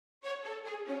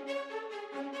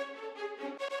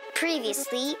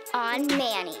Previously on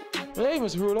Manny. Hey,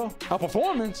 Mr. Rudo. Our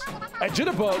performance at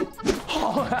Jitterbug.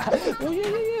 Oh, well,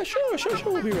 yeah, sure,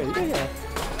 we'll be ready. Yeah.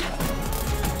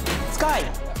 Sky,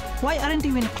 why aren't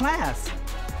you in class?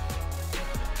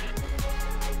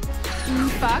 In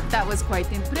fact, that was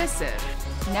quite impressive.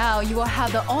 Now you will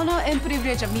have the honor and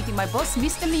privilege of meeting my boss,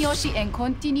 Mr. Mioshi, and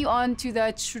continue on to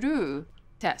the true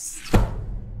test.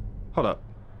 Hold up.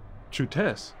 True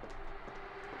test?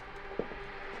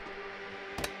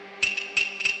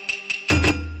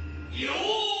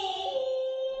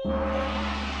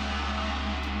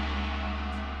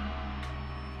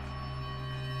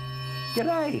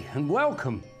 G'day and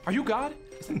welcome. Are you God?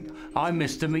 I'm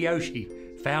Mr.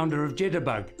 Mioshi, founder of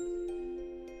Jitterbug.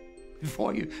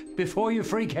 Before you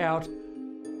freak out,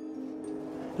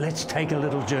 let's take a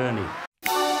little journey.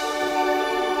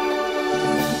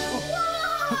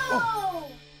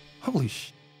 Holy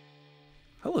sh!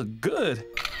 I look good.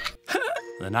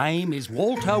 The name is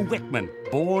Walter Whitman,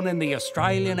 born in the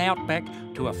Australian outback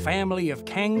to a family of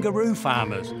kangaroo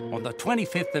farmers on the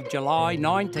 25th of July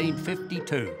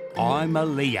 1952. I'm a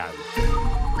Leo.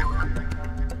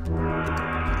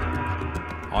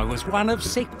 I was one of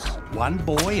 6, 1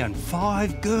 boy and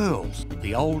 5 girls.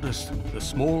 The oldest, the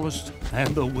smallest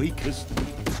and the weakest.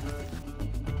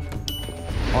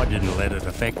 I didn't let it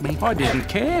affect me. I didn't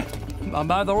care. My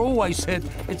mother always said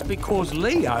it's because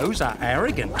Leos are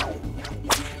arrogant.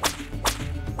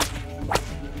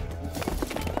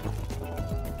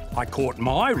 I caught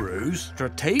my ruse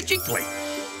strategically.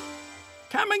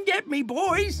 Come and get me,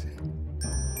 boys.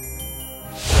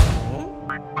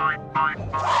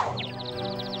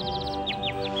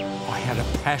 I had a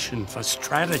passion for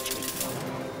strategy.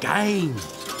 Games,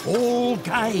 all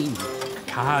games.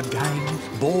 Card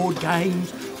games, board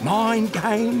games, mind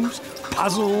games,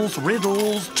 puzzles,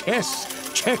 riddles,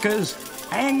 chess, checkers,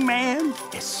 hangman,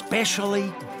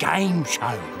 especially game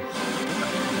shows.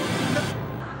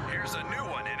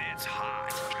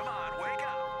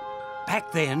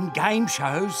 Back then, game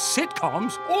shows,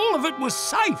 sitcoms, all of it was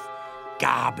safe.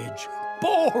 Garbage,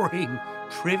 boring,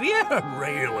 trivia,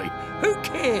 really? Who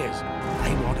cares?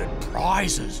 They wanted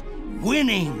prizes,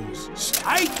 winnings,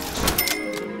 stakes.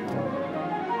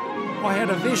 I had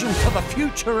a vision for the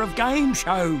future of game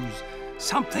shows.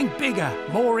 Something bigger,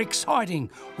 more exciting,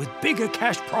 with bigger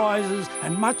cash prizes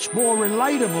and much more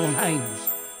relatable names.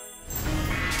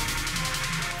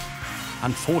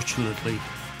 Unfortunately,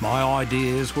 my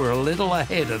ideas were a little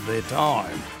ahead of their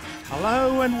time.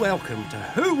 Hello and welcome to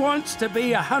Who Wants to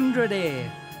Be 100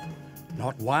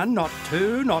 Not 1, not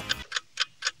 2, not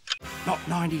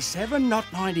 97,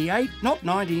 not 98, not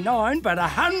 99, but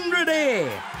 100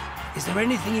 Is there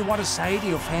anything you want to say to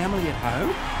your family at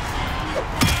home?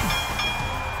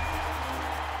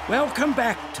 Welcome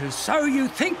back to So You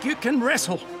Think You Can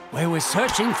Wrestle, where we're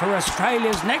searching for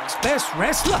Australia's next best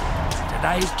wrestler.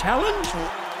 Today's challenge?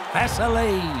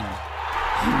 Vaseline.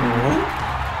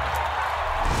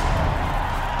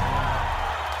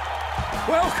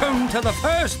 Welcome to the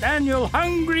first annual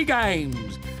Hungry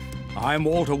Games. I'm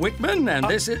Walter Whitman, and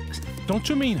this is... Don't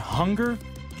you mean Hunger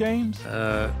Games?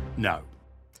 No.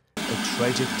 A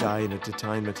tragic day in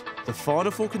entertainment. The final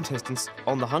 4 contestants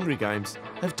on the Hungry Games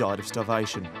have died of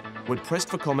starvation. When pressed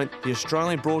for comment, the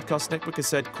Australian Broadcast Network has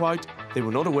said, quote, they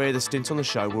were not aware the stints on the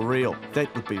show were real.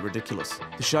 That would be ridiculous.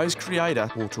 The show's creator,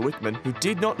 Walter Whitman, who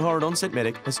did not hire an on-set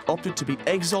medic, has opted to be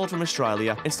exiled from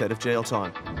Australia instead of jail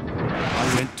time.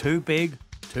 I went too big,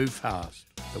 too fast.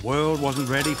 The world wasn't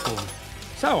ready for me.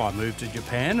 So I moved to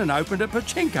Japan and opened a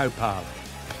pachinko parlour.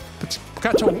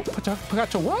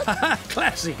 Pachinko what?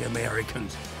 Classic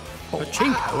Americans.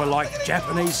 Pachinko are like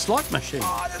Japanese slot machines.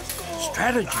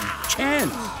 Strategy,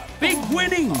 chance, big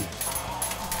winning.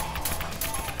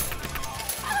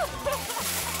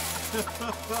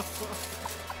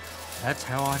 That's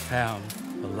how I found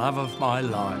the love of my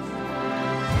life.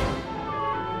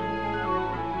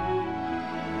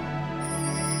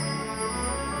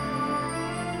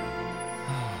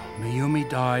 Mayumi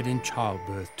died in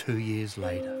childbirth 2 years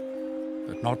later,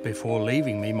 but not before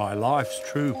leaving me my life's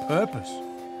true purpose.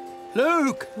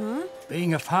 Luke! Huh?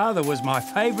 Being a father was my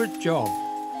favourite job.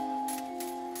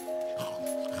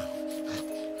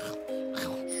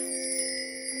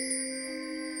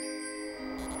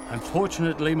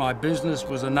 Unfortunately, my business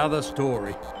was another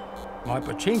story. My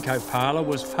pachinko parlour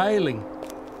was failing.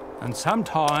 And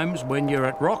sometimes, when you're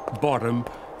at rock bottom,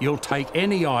 you'll take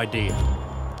any idea.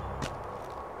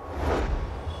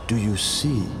 Do you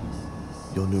see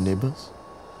your new neighbours?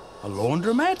 A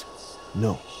laundromat?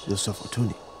 No, the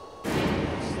Sofatuni.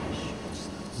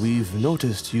 We've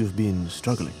noticed you've been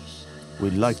struggling.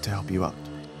 We'd like to help you out.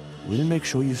 We'll make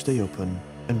sure you stay open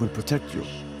and we'll protect you.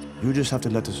 You just have to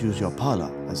let us use your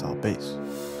parlor as our base.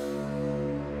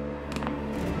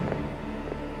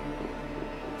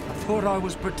 I thought I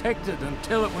was protected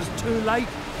until it was too late.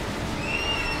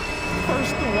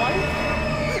 First the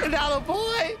wife, And now the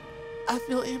boy. I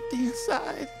feel empty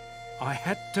inside. I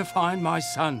had to find my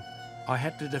son. I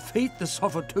had to defeat the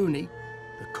Sofatuni.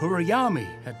 The Kuriyami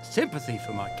had sympathy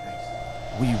for my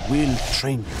case. We will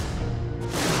train you.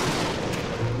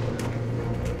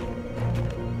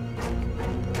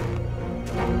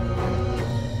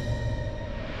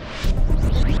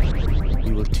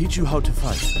 We will teach you how to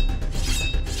fight.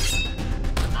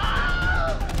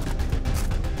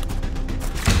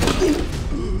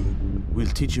 We'll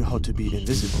teach you how to be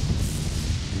invisible.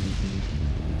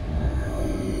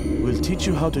 We'll teach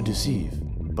you how to deceive.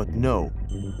 But no,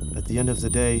 at the end of the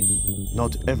day,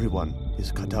 not everyone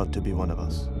is cut out to be one of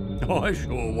us. I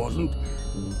sure wasn't.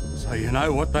 So you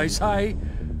know what they say,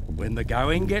 when the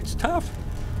going gets tough,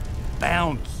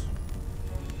 bounce.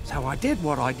 So I did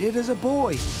what I did as a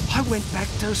boy. I went back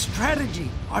to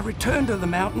strategy. I returned to the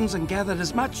mountains and gathered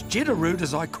as much jitterroot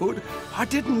as I could. I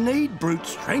didn't need brute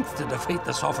strength to defeat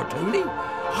the Sofatuni.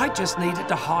 I just needed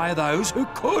to hire those who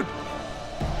could.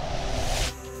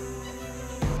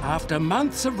 After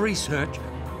months of research,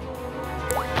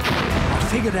 I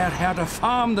figured out how to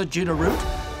farm the jitterroot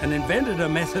and invented a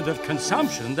method of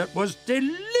consumption that was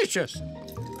delicious.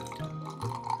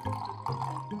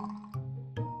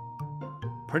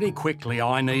 Pretty quickly,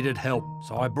 I needed help,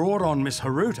 so I brought on Miss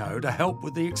Haruto to help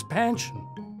with the expansion.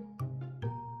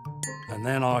 And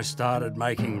then I started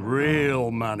making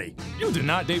real money. you did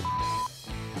not date.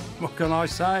 What can I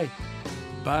say?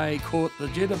 Bay caught the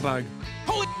jitterbug.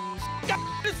 Holy God,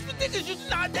 this is ridiculous. You did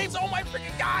not date. Oh my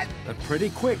freaking God. But pretty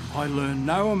quick, I learned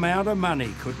no amount of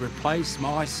money could replace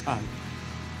my son.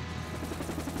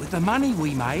 With the money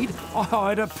we made, I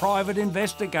hired a private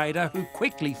investigator who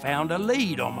quickly found a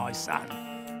lead on my son.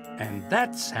 And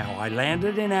that's how I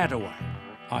landed in Attaway.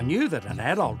 I knew that an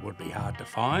adult would be hard to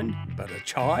find, but a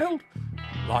child?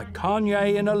 Like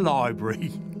Kanye in a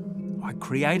library. I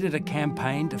created a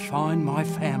campaign to find my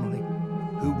family,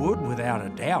 who would, without a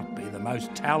doubt, be the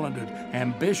most talented,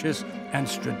 ambitious, and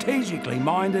strategically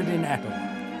minded in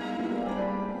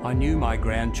Attaway. I knew my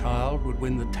grandchild would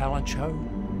win the talent show.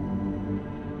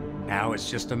 Now it's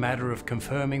just a matter of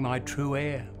confirming my true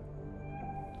heir.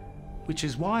 Which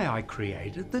is why I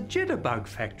created the Jitterbug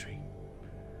Factory.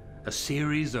 A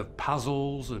series of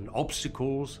puzzles and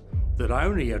obstacles that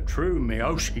only a true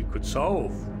Mioshi could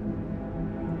solve.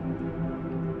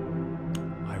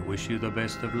 I wish you the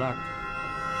best of luck.